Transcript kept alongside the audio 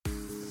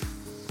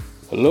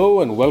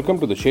Hello and welcome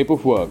to The Shape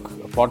of Work,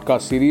 a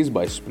podcast series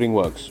by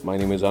Springworks. My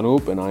name is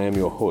Anup and I am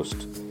your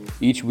host.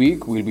 Each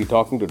week, we'll be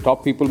talking to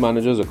top people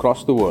managers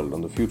across the world on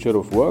the future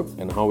of work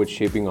and how it's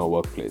shaping our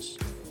workplace.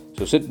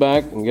 So sit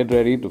back and get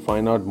ready to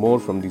find out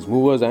more from these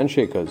movers and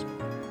shakers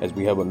as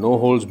we have a no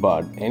holds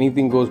barred,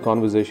 anything goes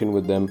conversation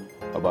with them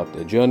about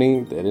their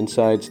journey, their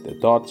insights, their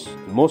thoughts,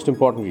 and most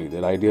importantly,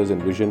 their ideas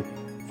and vision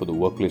for the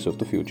workplace of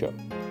the future.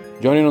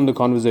 Join in on the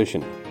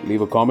conversation, leave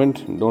a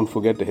comment, and don't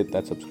forget to hit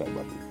that subscribe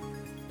button.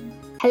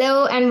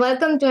 Hello and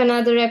welcome to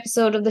another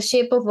episode of the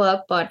Shape of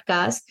Work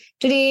podcast.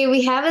 Today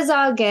we have as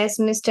our guest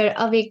Mr.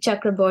 Avik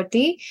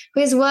Chakraborty, who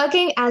is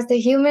working as the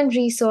Human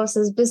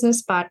Resources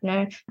Business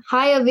Partner.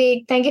 Hi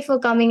Avik, thank you for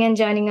coming and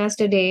joining us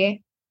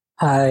today.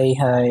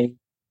 Hi.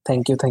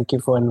 Thank you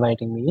for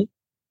inviting me.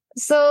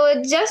 So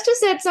just to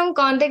set some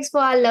context for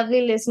our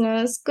lovely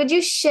listeners, could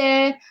you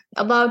share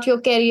about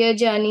your career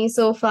journey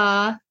so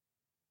far?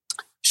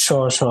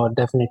 Sure,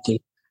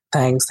 definitely.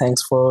 Thanks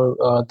for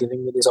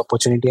giving me this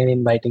opportunity and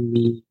inviting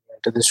me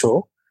to the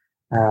show.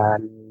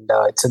 And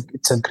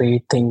it's a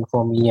great thing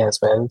for me as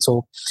well.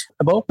 So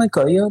about my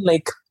career,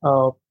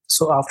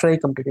 so after I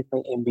completed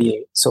my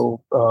MBA,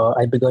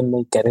 I began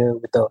my career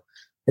with a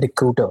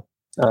recruiter.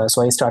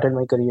 So I started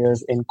my career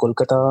in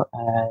Kolkata,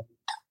 and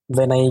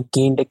when I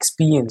gained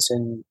experience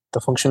in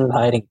the functional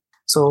hiring,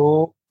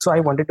 so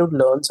I wanted to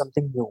learn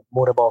something new,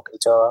 more about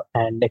HR,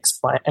 and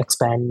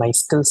expand my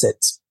skill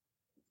sets.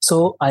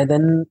 So I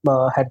then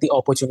had the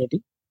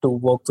opportunity to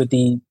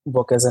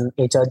work as an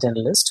HR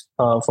generalist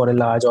for a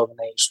large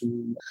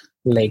organization.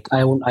 Like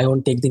I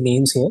won't take the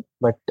names here,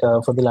 but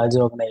for the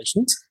larger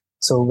organizations.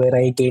 So where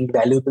I gained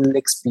valuable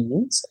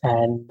experience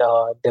and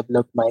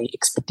developed my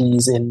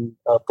expertise in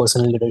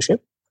personal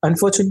leadership.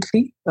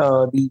 Unfortunately,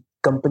 the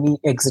company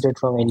exited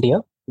from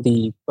India,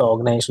 the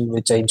organization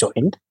which I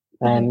joined,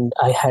 and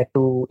I had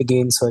to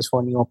again search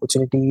for new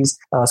opportunities.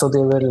 So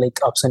there were like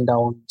ups and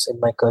downs in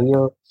my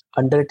career.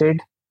 Under it,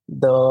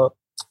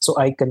 so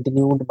I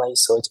continued my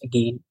search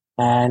again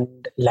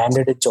and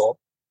landed a job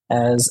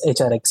as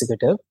HR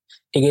executive.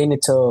 Again,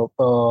 it's a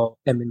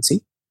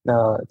MNC.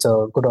 It's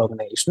a good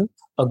organization,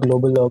 a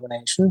global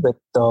organization with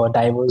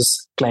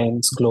diverse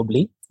clients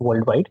globally,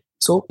 worldwide.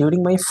 So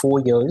during my 4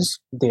 years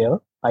there,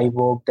 I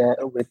worked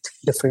with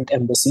different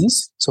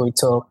embassies. So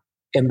it's a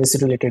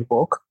embassy related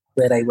work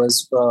where I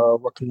was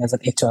working as an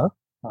HR.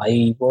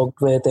 I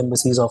worked with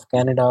embassies of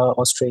Canada,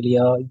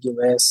 Australia,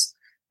 US,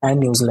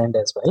 and New Zealand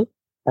as well,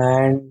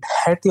 and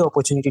had the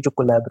opportunity to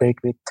collaborate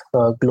with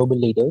global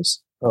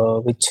leaders,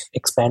 which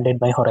expanded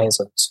my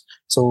horizons.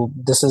 So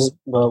this is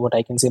what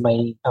I can say.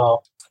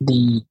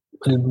 The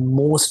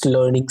most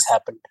learnings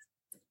happened.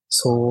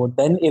 So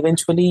then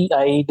eventually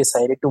I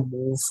decided to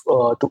move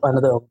to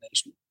another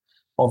organization,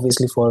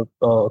 obviously for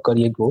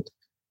career growth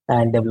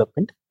and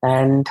development.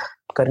 And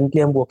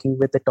currently I'm working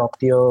with a top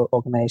tier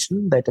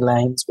organization that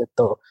aligns with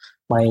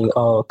my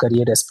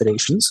career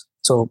aspirations.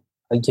 So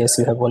I guess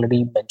you have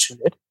already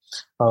mentioned it.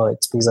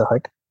 It's Pizza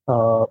Hut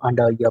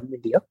under Yum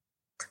India.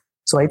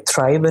 So I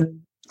thrive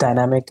in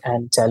dynamic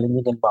and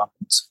challenging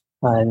environments.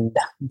 And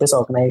this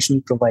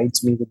organization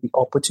provides me with the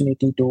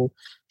opportunity to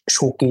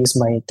showcase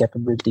my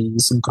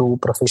capabilities, grow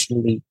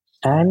professionally,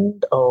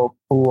 and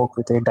work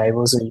with a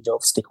diverse range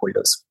of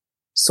stakeholders.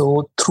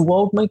 So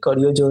throughout my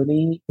career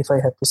journey, if I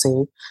have to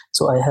say,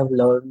 so I have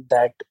learned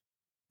that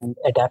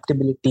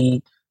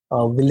adaptability,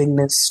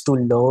 willingness to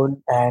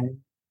learn and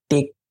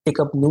take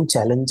up new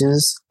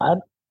challenges are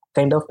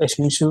kind of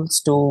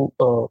essentials to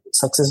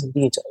success in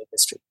the HR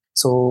industry.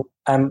 So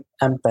I'm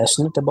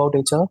passionate about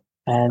HR,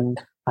 and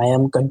I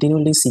am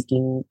continually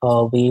seeking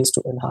ways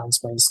to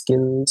enhance my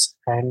skills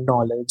and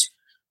knowledge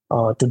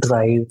to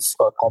drive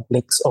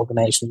complex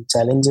organizational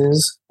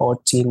challenges or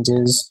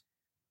changes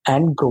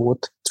and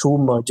growth through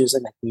mergers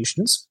and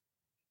acquisitions.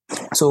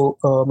 So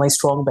my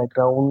strong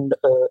background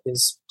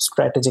is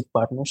strategic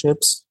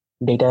partnerships,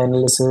 data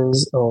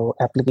analysis,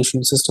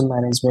 application system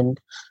management,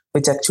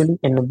 which actually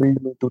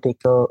enabled me to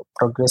take a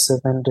progressive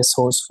and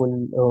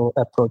resourceful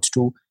approach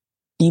to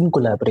team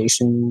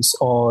collaborations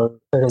or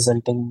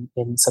resulting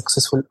in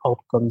successful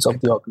outcomes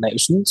of the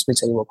organizations which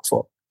I work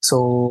for.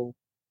 So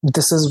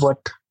this is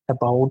what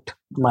about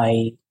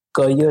my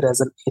career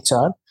as an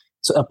HR.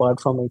 So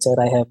apart from HR,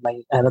 I have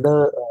my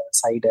another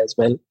side as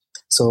well.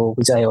 So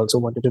which I also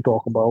wanted to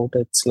talk about.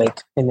 It's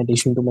like in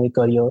addition to my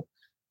career,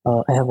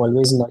 I have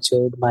always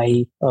nurtured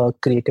my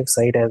creative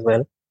side as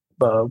well,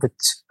 which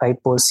I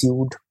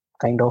pursued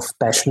kind of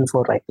passion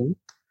for writing.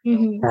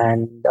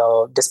 And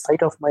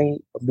despite of my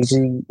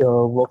busy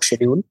work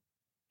schedule,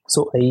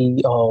 so I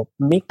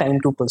make time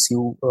to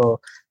pursue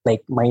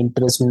like my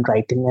interest in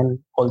writing, and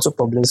also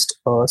published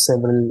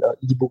several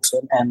ebooks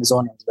on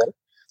Amazon as well.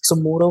 So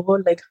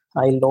moreover, like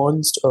I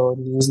launched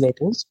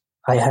newsletters.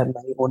 I have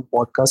my own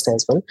podcast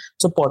as well.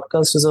 So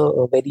podcast is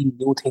a very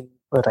new thing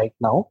right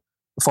now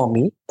for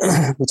me,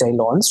 which I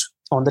launched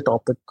on the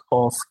topic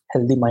of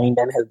healthy mind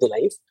and healthy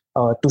life,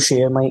 to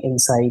share my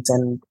insights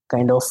and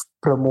kind of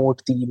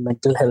promote the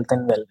mental health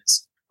and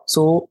wellness.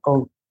 So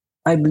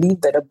I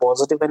believe that a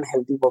positive and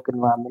healthy work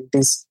environment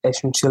is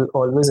essential,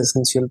 always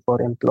essential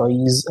for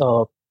employees'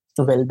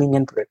 well-being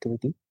and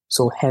productivity.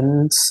 So,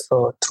 hence,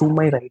 through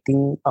my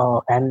writing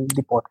and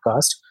the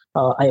podcast,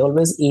 I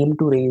always aim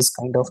to raise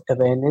kind of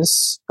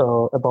awareness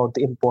about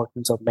the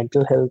importance of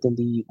mental health in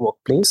the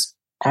workplace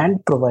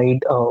and provide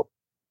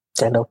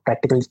kind of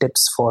practical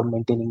tips for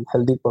maintaining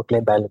healthy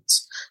work-life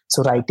balance.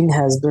 So writing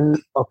has been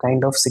a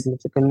kind of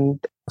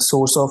significant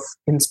source of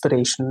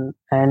inspiration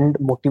and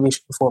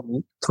motivation for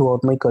me throughout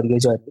my career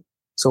journey.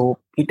 So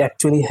it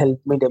actually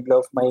helped me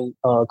develop my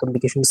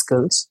communication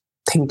skills,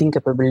 thinking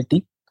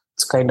capability,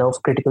 it's kind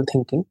of critical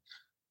thinking,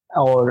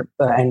 or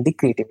and the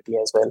creativity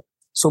as well.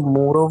 So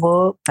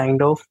moreover,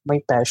 kind of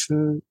my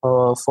passion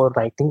for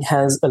writing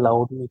has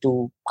allowed me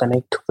to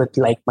connect with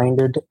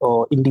like-minded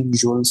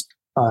individuals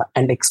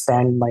and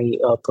expand my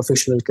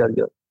professional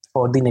career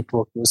or the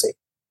network you say.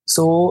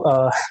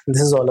 So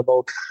this is all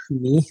about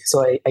me.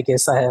 So I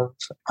guess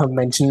have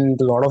mentioned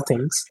a lot of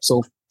things.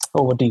 So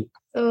over to you.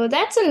 So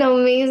that's an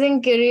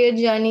amazing career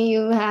journey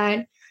you've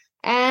had.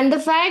 And the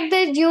fact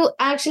that you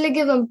actually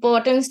give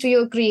importance to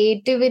your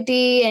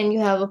creativity and you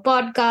have a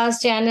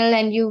podcast channel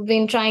and you've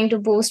been trying to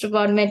post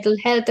about mental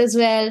health as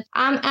well.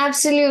 I'm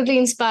absolutely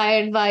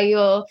inspired by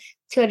your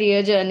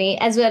career journey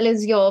as well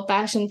as your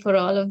passion for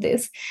all of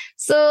this.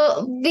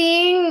 So,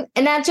 being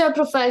an HR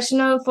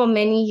professional for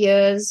many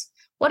years,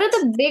 what are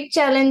the big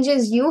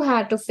challenges you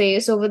had to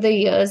face over the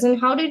years and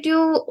how did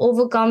you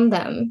overcome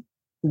them?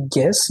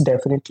 Yes,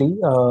 definitely.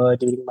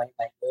 During my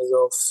 9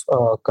 years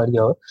of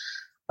career,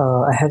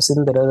 I have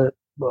seen there are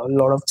a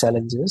lot of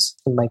challenges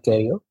in my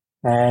career,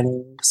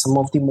 and some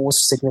of the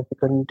most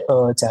significant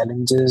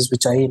challenges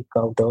which I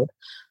encountered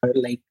are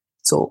like,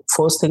 so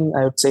first thing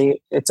I would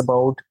say it's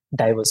about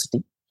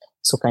diversity.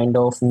 So kind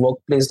of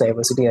workplace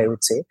diversity, I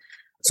would say.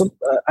 So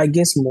I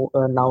guess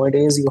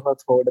nowadays you have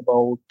heard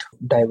about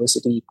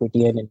diversity,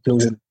 equity, and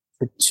inclusion,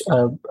 which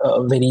are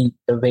very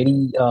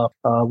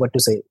what to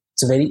say.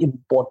 It's very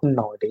important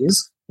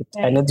nowadays,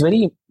 and it's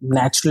very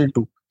natural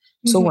too.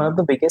 So one of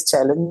the biggest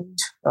challenge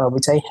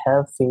which I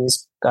have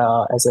faced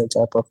as a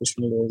HR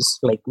professional is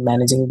like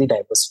managing the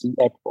diversity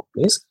at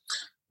workplace,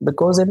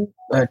 because in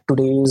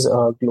today's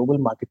global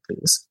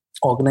marketplace,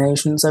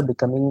 organizations are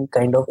becoming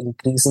kind of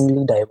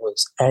increasingly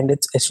diverse, and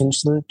it's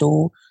essential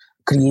to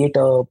create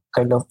a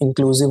kind of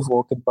inclusive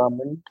work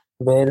environment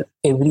where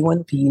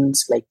everyone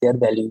feels like they're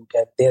valued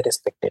and they're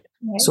respected.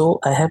 Right. So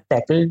I have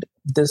tackled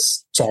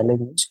this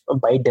challenge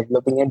by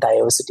developing a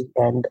diversity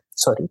and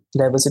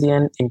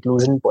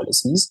inclusion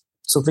policies,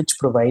 so which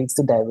provides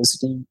the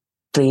diversity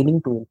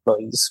training to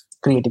employees,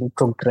 creating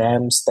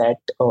programs that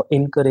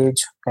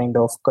encourage kind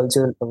of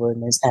cultural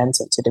awareness and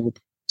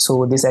sensitivity.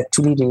 So this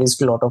actually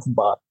raised a lot of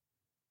bar,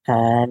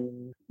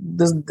 and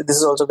this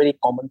is also a very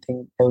common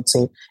thing, I would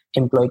say.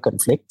 Employee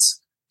conflicts.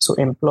 So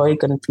employee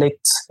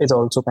conflicts is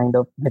also kind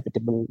of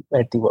inevitable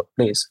at the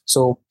workplace.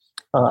 So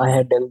I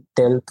had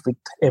dealt with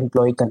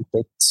employee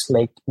conflicts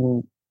like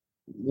in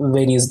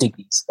various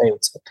degrees, I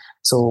would say.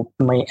 So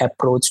my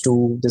approach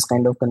to this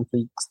kind of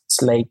conflicts,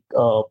 like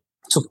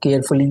so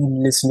carefully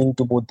listening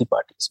to both the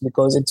parties,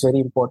 because it's very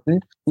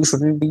important. You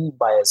shouldn't be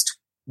biased.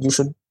 You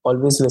should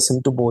always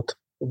listen to both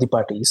the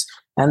parties,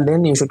 and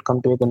then you should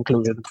come to a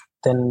conclusion.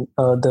 Then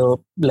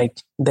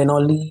then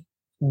only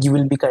you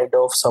will be kind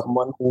of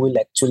someone who will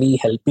actually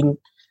helping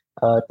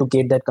to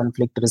get that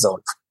conflict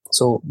resolved.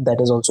 So that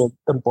is also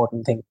an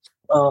important thing.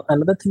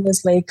 Another thing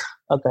is like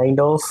a kind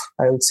of,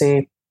 I would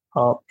say,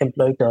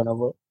 employee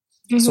turnover.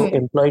 So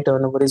employee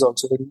turnover is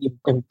also very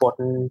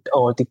important,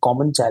 or the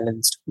common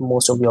challenge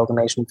most of the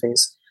organization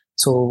face.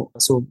 So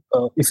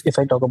if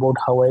I talk about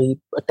how I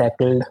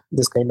tackled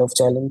this kind of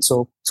challenge,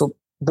 so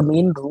the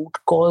main root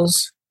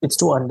cause is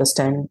to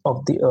understand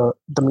of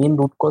the main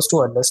root cause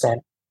to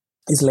understand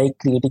is like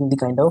creating the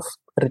kind of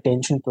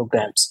retention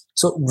programs.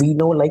 So we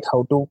know like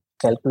how to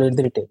calculate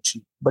the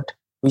retention, but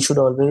we should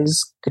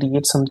always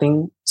create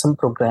some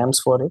programs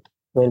for it,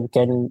 where we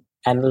can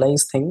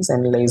analyze things,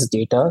 analyze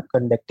data,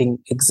 conducting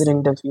exit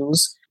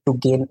interviews to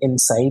gain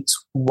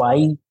insights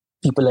why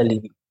people are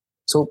leaving.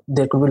 So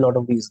there could be a lot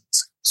of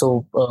reasons.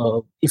 So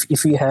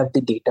if we have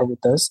the data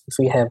with us, if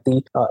we have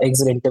the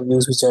exit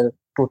interviews which are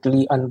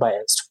totally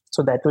unbiased,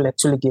 so that will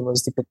actually give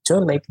us the picture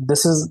like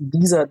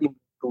these are the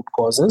root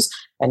causes,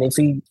 and if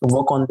we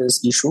work on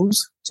these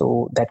issues,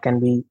 so that can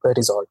be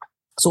resolved.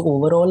 So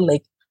overall,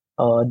 like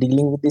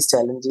dealing with these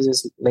challenges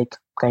is like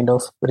kind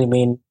of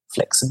remain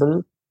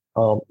flexible,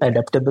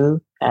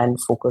 adaptable, and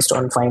focused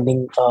on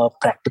finding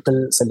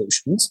practical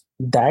solutions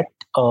that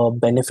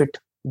benefit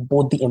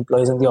both the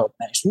employees and the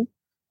organization.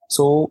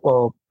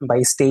 So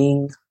by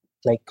staying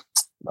like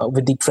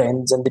with the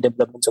trends and the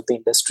developments of the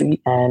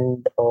industry,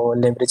 and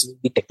leveraging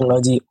the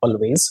technology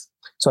always.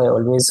 So I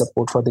always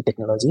support for the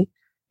technology,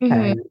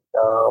 and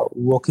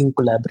working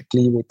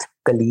collaboratively with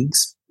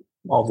colleagues.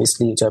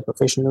 Obviously, HR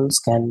professionals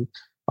can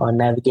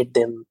navigate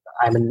them.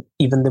 I mean,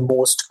 even the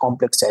most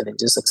complex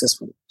challenges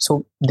successfully.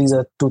 So these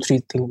are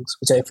 2-3 things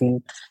which I feel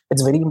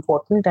it's very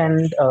important,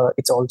 and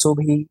it's also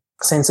very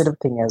sensitive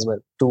thing as well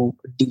to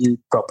deal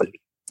properly.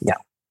 Yeah.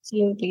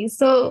 Absolutely.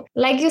 So,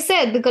 like you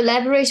said, the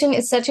collaboration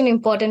is such an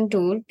important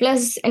tool.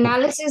 Plus,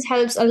 analysis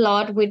helps a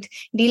lot with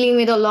dealing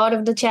with a lot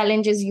of the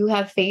challenges you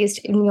have faced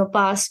in your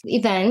past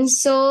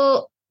events.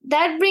 So,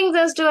 that brings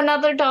us to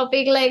another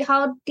topic like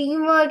how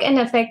teamwork and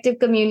effective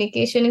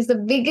communication is the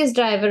biggest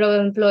driver of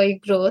employee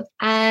growth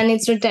and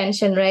its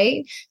retention,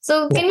 right?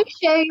 So, Yeah. can you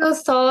share your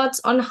thoughts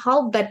on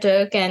how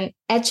better can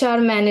HR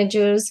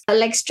managers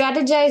like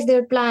strategize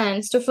their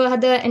plans to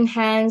further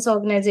enhance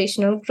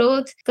organizational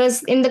growth?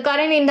 Because in the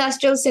current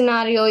industrial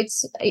scenario,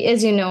 it's,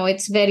 as you know,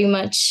 it's very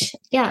much,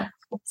 yeah.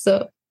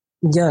 So,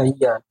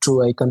 Yeah,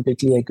 true. I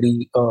completely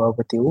agree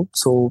with you.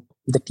 So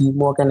the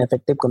teamwork and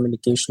effective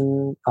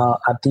communication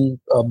are the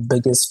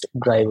biggest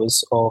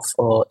drivers of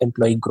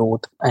employee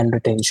growth and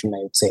retention,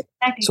 I would say.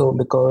 exactly. So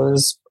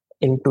because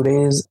in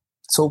today's,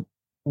 so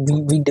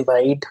we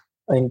divide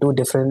into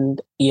different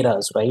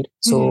eras, right?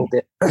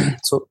 Mhm.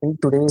 So in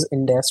today's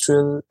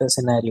industrial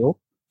scenario,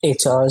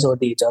 HRs or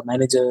the HR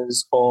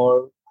managers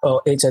or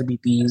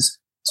HRBPs,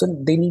 so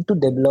they need to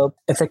develop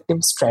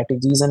effective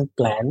strategies and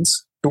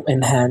plans to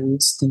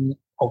enhance the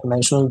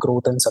organizational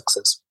growth and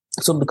success.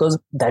 So because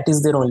that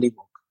is their only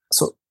work.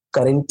 So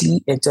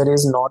currently HR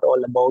is not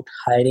all about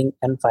hiring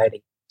and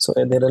firing. So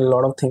there are a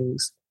lot of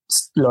things,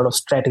 a lot of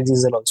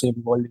strategies are also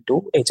involved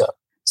into HR.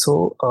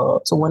 So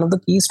one of the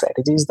key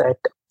strategies that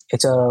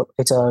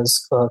HRs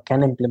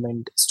can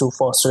implement is to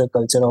foster a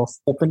culture of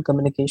open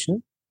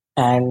communication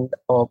and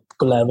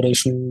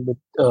collaboration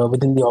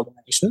within the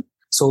organization.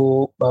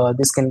 So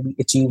this can be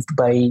achieved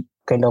by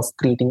kind of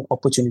creating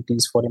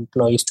opportunities for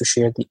employees to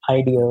share the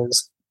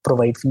ideas,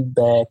 provide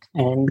feedback,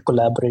 and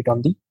collaborate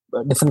on the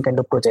different kind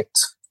of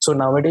projects. So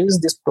nowadays,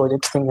 this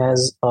project thing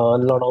has a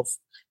lot of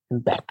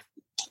impact.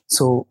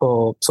 So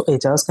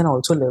HRs can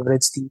also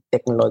leverage the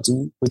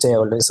technology, which I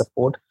always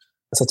support,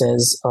 such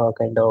as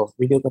kind of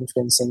video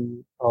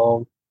conferencing,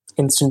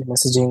 instant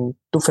messaging,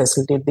 to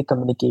facilitate the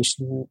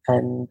communication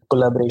and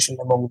collaboration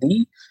among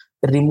the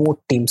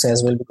remote teams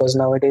as well. Because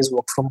nowadays,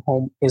 work from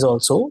home is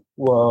also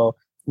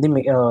the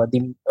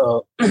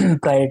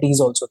priority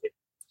is also there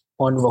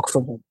on work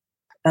from home.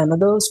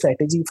 Another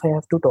strategy, if I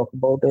have to talk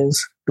about,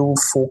 is to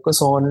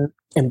focus on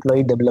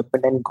employee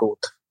development and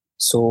growth.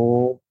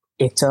 So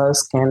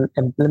HRs can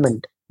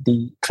implement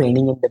the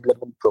training and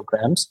development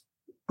programs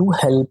to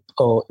help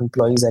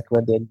employees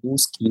acquire their new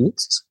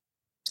skills,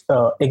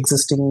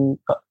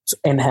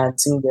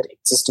 enhancing their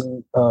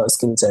existing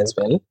skills as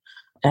well,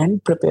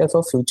 and prepare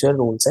for future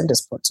roles and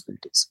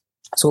responsibilities.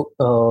 So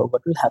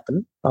what will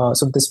happen?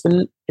 So this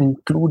will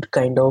include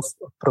kind of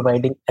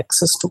providing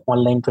access to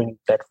online training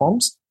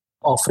platforms,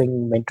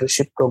 offering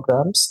mentorship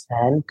programs,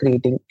 and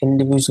creating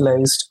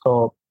individualized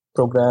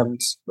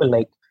programs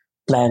like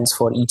plans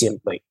for each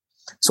employee.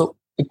 So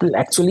it will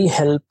actually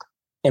help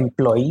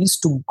employees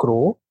to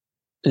grow,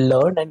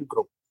 learn, and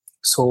grow.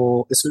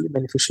 So this will be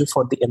beneficial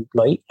for the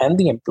employee and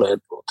the employer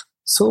growth.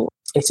 So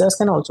HRs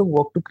can also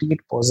work to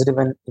create positive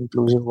and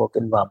inclusive work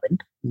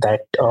environment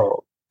that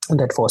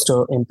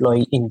foster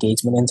employee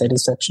engagement and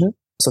satisfaction.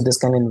 So this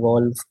can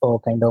involve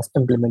kind of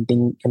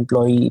implementing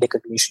employee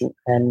recognition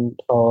and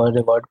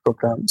reward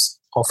programs,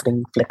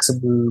 offering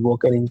flexible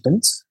work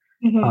arrangements,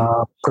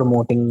 Mhm.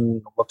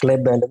 promoting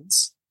work-life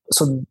balance.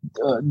 So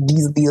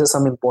these are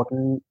some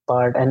important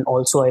part, and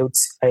also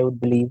I would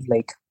believe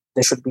like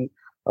there should be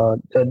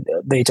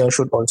the HR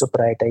should also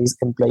prioritize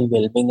employee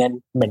well-being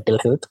and mental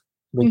health,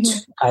 which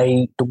Mhm.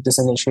 I took this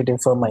initiative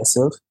for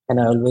myself,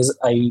 and I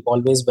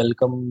always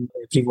welcome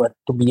everyone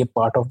to be a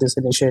part of this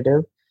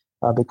initiative,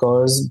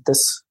 because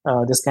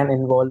this can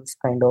involve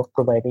kind of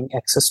providing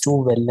access to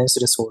wellness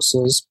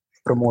resources,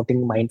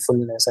 promoting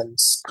mindfulness and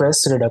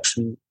stress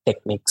reduction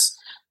techniques,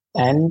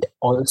 and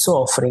also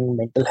offering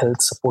mental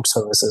health support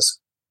services.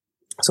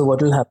 So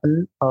what will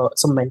happen?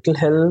 So mental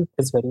health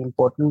is very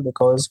important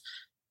because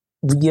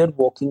we are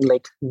working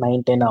like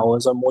 9-10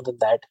 hours or more than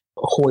that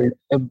whole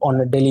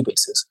on a daily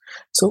basis.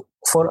 So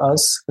for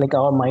us, like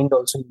our mind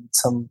also needs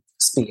some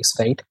space,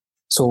 right?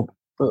 So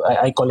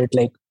I call it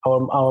like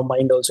our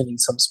mind also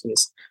needs some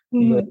space.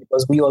 Mhm.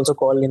 Because we also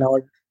call in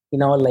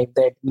our life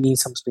that we need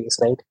some space,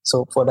 right?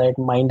 So for that,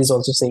 mind is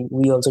also saying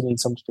we also need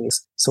some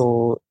space.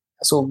 So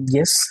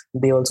yes,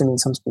 they also need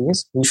some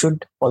space. We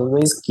should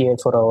always care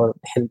for our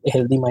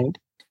healthy mind,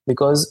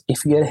 because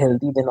if we are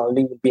healthy, then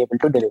only we'll be able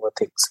to deliver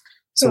things.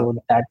 Sure.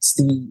 So that's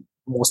the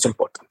most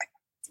important thing.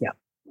 Yeah.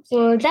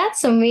 So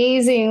that's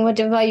amazing.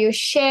 Whatever you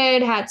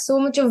shared had so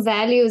much of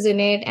values in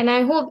it. And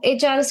I hope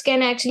HRs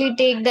can actually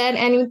take that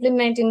and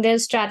implement in their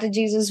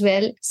strategies as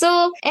well.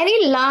 So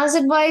any last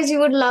advice you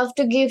would love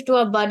to give to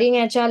our budding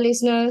HR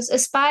listeners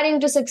aspiring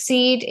to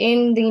succeed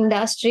in the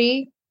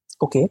industry?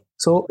 Okay.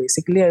 So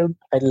basically,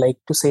 I'd like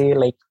to say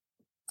like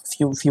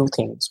few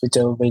things which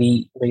are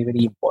very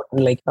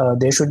important. Like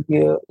there should be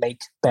a like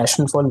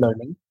passion for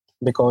learning,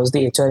 because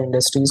the HR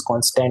industry is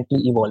constantly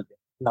evolving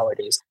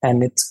nowadays,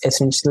 and it's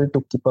essential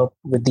to keep up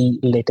with the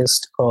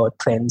latest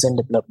trends and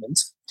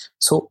developments.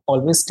 So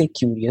always stay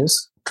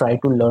curious, try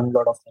to learn a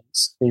lot of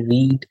things,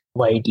 read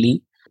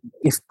widely,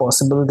 if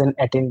possible then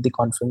attend the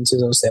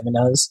conferences or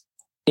seminars,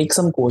 take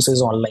some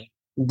courses online,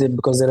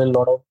 because there are a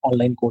lot of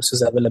online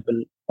courses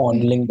available on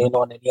LinkedIn,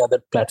 on any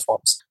other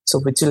platforms, so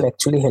which will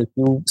actually help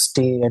you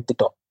stay at the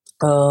top.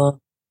 uh,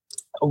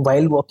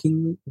 while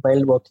working,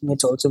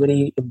 it's also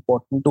very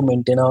important to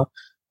maintain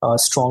a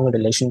strong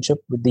relationship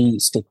with the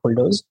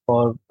stakeholders,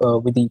 or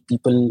with the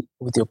people,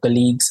 with your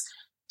colleagues.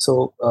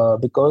 So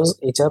because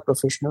HR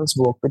professionals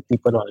work with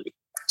people only,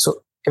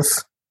 so if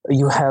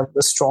you have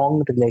a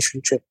strong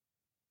relationship,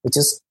 which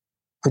is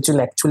which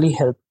will actually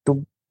help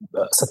to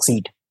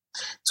succeed.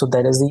 So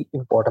that is the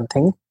important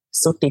thing.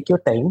 So take your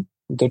time,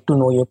 get to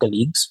know your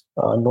colleagues,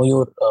 know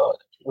your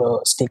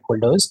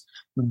stakeholders,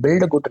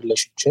 build a good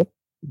relationship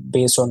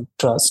based on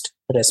trust,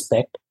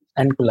 respect,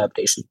 and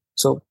collaboration.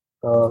 So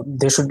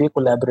there should be a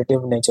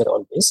collaborative nature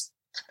always.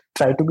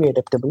 Try to be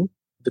adaptable,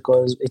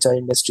 because HR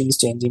industry is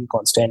changing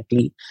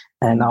constantly,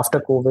 and after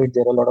COVID,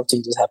 there are a lot of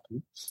changes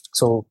happening.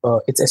 So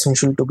it's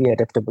essential to be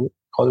adaptable.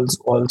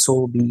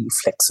 Also be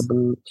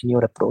flexible in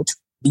your approach.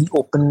 Be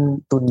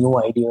open to new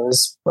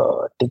ideas.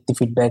 Take the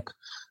feedback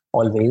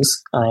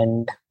always,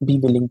 and be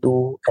willing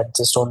to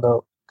adjust on the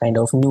kind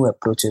of new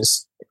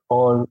approaches.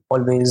 Or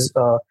always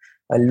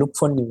look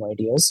for new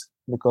ideas,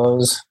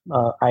 because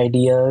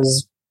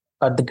ideas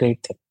are the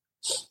great thing.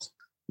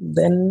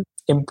 Then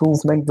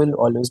improvement will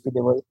always be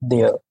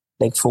there.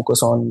 Like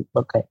focus on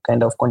a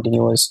kind of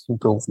continuous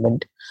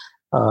improvement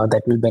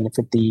that will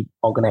benefit the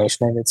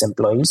organization and its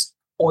employees.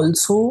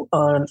 Also,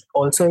 I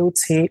would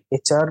say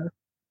HR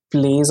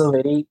plays a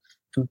very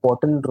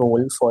important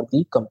role for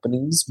the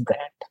company's brand.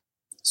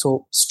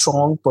 So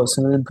strong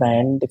personal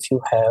brand, if you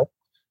have,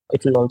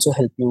 it will also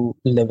help you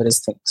leverage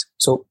things.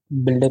 So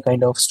build a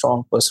kind of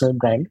strong personal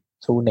brand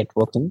through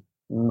networking,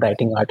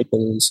 writing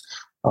articles,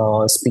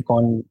 speak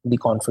on the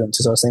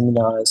conferences or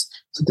seminars.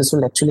 So this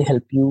will actually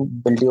help you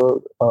build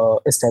your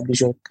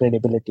establish your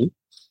credibility,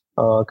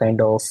 kind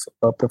of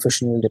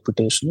professional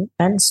reputation,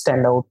 and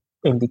stand out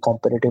in the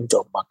competitive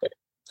job market.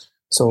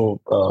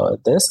 So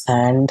this,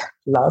 and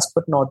last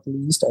but not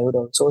least, I would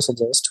also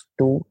suggest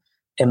to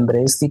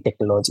embrace the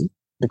technology,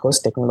 because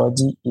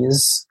technology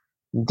is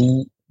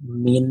the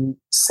main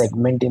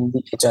segment in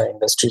the HR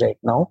industry right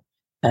now,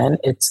 and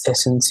it's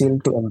essential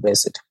to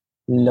embrace it.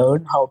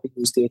 Learn how to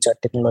use the HR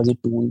technology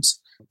tools.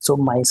 So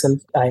myself,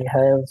 I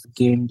have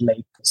gained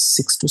like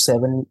 6 to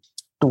 7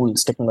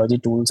 tools, technology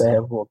tools I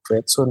have worked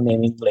with. So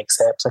naming like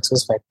SAP,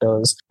 Success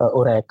Factors,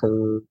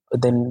 Oracle.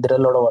 Then there are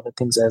a lot of other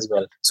things as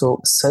well. So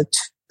such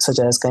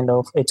as kind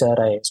of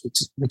HRIS,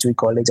 which we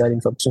call HR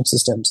information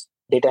systems,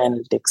 data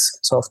analytics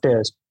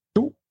softwares,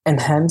 to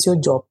enhance your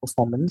job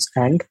performance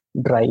and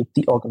drive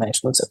the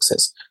organizational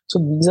success. So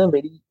these are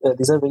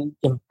very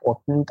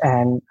important,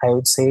 and I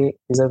would say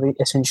these are very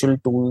essential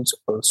tools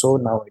also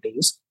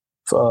nowadays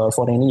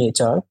for any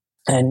HR.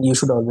 And you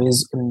should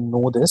always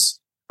know this.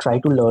 Try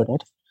to learn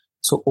it.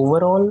 So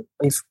overall,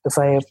 if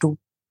I have to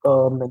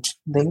mention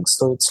things,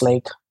 so it's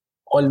like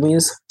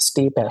always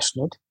stay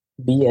passionate,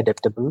 be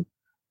adaptable,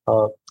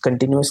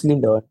 continuously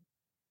learn,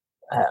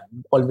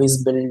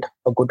 always build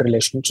a good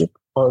relationship,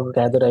 or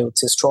rather, I would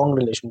say strong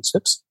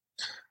relationships.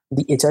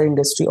 The HR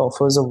industry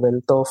offers a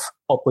wealth of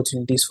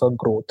opportunities for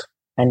growth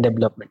and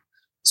development.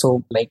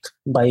 So, like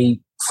by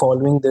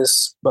following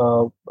this,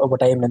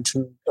 what I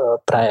mentioned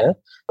prior,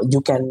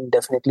 you can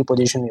definitely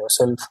position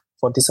yourself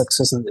for the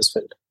success in this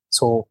field.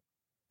 So,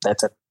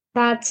 that's it.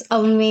 That's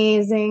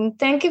amazing.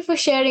 Thank you for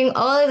sharing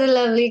all the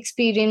lovely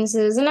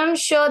experiences. And I'm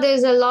sure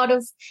there's a lot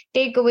of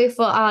takeaway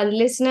for our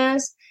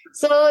listeners.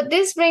 So,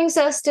 this brings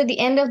us to the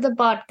end of the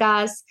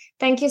podcast.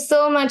 Thank you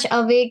so much,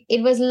 Avik.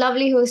 It was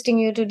lovely hosting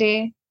you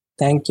today.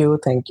 Thank you.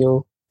 Thank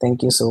you.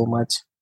 Thank you so much.